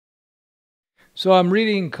So I'm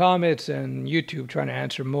reading comments on YouTube trying to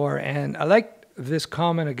answer more, and I like this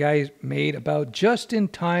comment a guy made about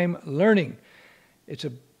just-in-time learning. It's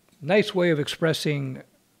a nice way of expressing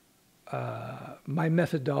my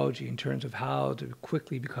methodology in terms of how to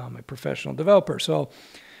quickly become a professional developer. So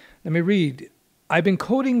let me read. I've been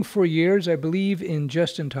coding for years. I believe in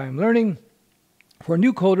just-in-time learning. For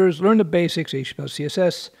new coders, learn the basics, HTML,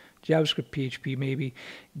 CSS, JavaScript, PHP maybe.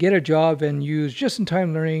 Get a job and use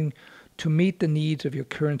just-in-time learning to meet the needs of your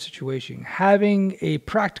current situation. Having a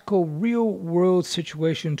practical, real-world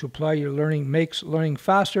situation to apply your learning makes learning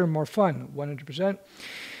faster and more fun, 100%.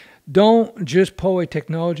 Don't just pull a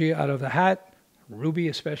technology out of the hat, Ruby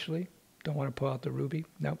especially. Don't want to pull out the Ruby,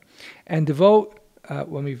 no. And devote,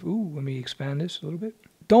 let me expand this a little bit.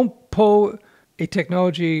 Don't pull a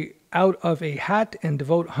technology out of a hat and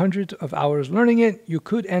devote hundreds of hours learning it. You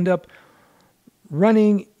could end up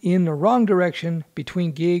running in the wrong direction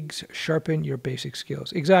between gigs. Sharpen your basic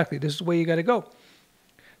skills. Exactly. This is the way you got to go.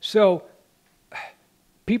 So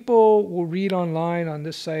people will read online on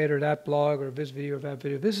this site or that blog or this video or that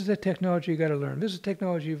video. This is the technology you got to learn. This is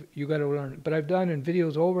technology you got to learn. But I've done in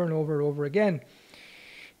videos over and over and over again.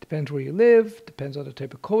 Depends where you live. Depends on the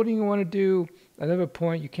type of coding you want to do. Another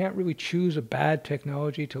point, you can't really choose a bad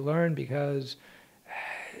technology to learn, because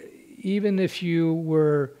even if you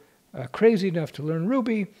were crazy enough to learn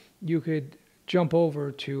Ruby, you could jump over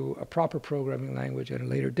to a proper programming language at a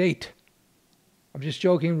later date. I'm just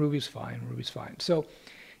joking. Ruby's fine. Ruby's fine. So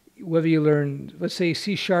whether you learn, let's say,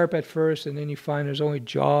 C# at first, and then you find there's only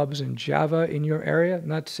jobs in Java in your area, I'm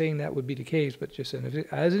not saying that would be the case, but just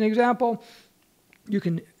as an example, you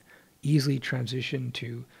can easily transition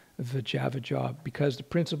to the Java job, because the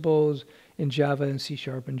principles in Java and C#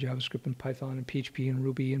 and JavaScript and Python and PHP and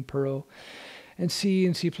Ruby and Perl and C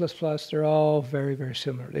and C++, they're all very, very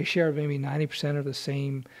similar. They share maybe 90% of the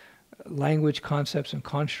same language concepts and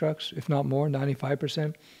constructs, if not more,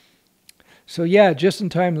 95%. So yeah,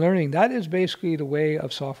 just-in-time learning, that is basically the way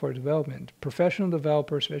of software development. Professional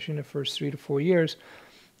developer, especially in the first 3 to 4 years,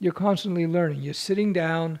 you're constantly learning. You're sitting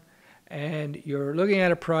down and you're looking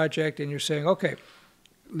at a project and you're saying, okay,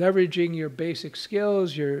 leveraging your basic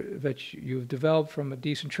skills that you've developed from a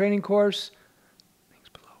decent training course, links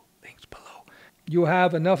below. You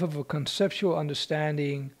have enough of a conceptual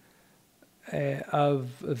understanding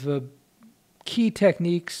of the key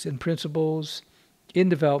techniques and principles in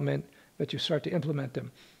development that you start to implement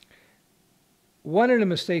them. One of the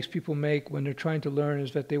mistakes people make when they're trying to learn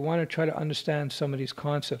is that they want to try to understand some of these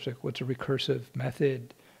concepts, like what's a recursive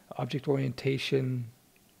method, object orientation,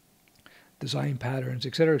 design patterns,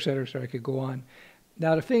 et cetera, et cetera, et cetera. I could go on.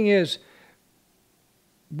 Now, the thing is,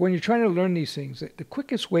 when you're trying to learn these things, the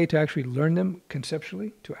quickest way to actually learn them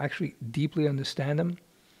conceptually, to actually deeply understand them,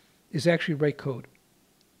 is actually write code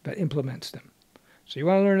that implements them. So you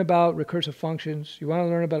want to learn about recursive functions, you want to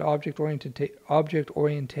learn about object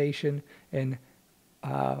orientation and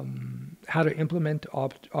how to implement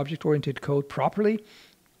object-oriented code properly,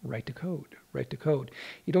 write the code. Write the code.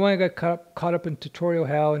 You don't want to get caught up in tutorial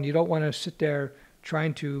hell, and you don't want to sit there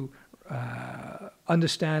trying to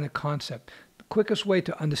understand a concept. The quickest way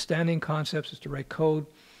to understanding concepts is to write code.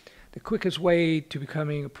 The quickest way to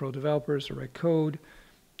becoming a pro developer is to write code.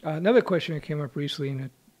 Another question that came up recently in a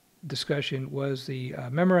discussion was the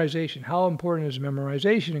memorization. How important is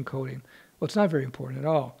memorization in coding? Well, it's not very important at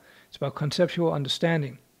all. It's about conceptual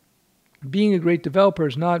understanding. Being a great developer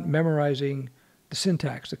is not memorizing the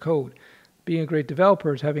syntax, the code. Being a great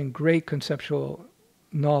developer is having great conceptual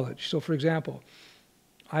knowledge. So, for example,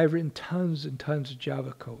 I've written tons and tons of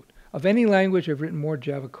Java code. Of any language, I've written more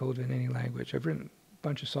Java code than any language. I've written a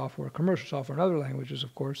bunch of software, commercial software, and other languages,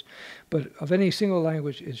 of course. But of any single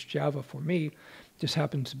language, it's Java for me. It just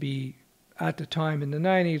happens to be, at the time in the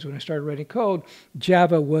 90s when I started writing code,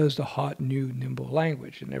 Java was the hot, new, nimble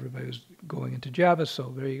language, and everybody was going into Java,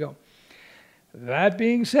 so there you go. That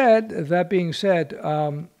being said,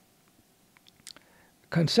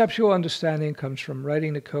 conceptual understanding comes from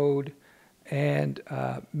writing the code, and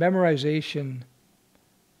memorization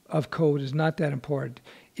of code is not that important.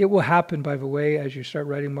 It will happen, by the way, as you start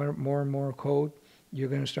writing more and more code. You're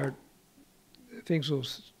going to start, things will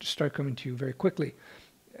start coming to you very quickly.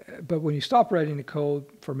 But when you stop writing the code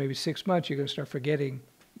for maybe 6 months, you're going to start forgetting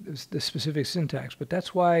the specific syntax. But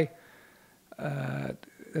that's why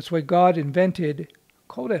God invented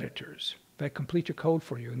code editors that complete your code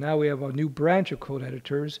for you. Now we have a new branch of code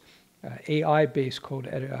editors, AI-based code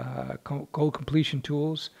completion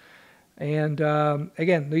tools. And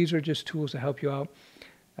again, these are just tools to help you out.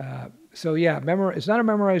 So yeah, it's not a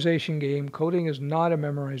memorization game. Coding is not a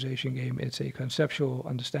memorization game. It's a conceptual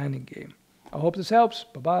understanding game. I hope this helps.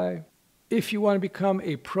 Bye-bye. If you want to become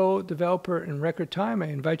a pro developer in record time, I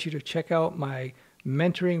invite you to check out my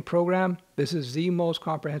mentoring program. This is the most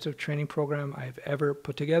comprehensive training program I've ever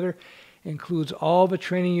put together. It includes all the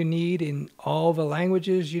training you need in all the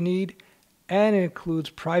languages you need, and it includes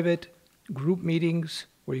private group meetings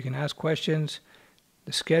where you can ask questions.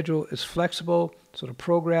 The schedule is flexible, so the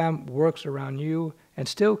program works around you and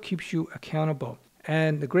still keeps you accountable.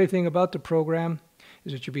 And the great thing about the program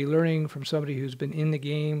is that you'll be learning from somebody who's been in the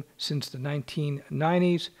game since the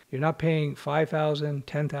 1990s. You're not paying $5,000,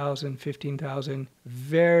 $10,000, $15,000.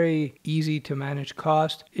 Very easy to manage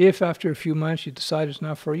cost. If after a few months you decide it's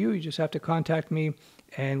not for you, you just have to contact me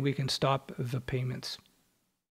and we can stop the payments.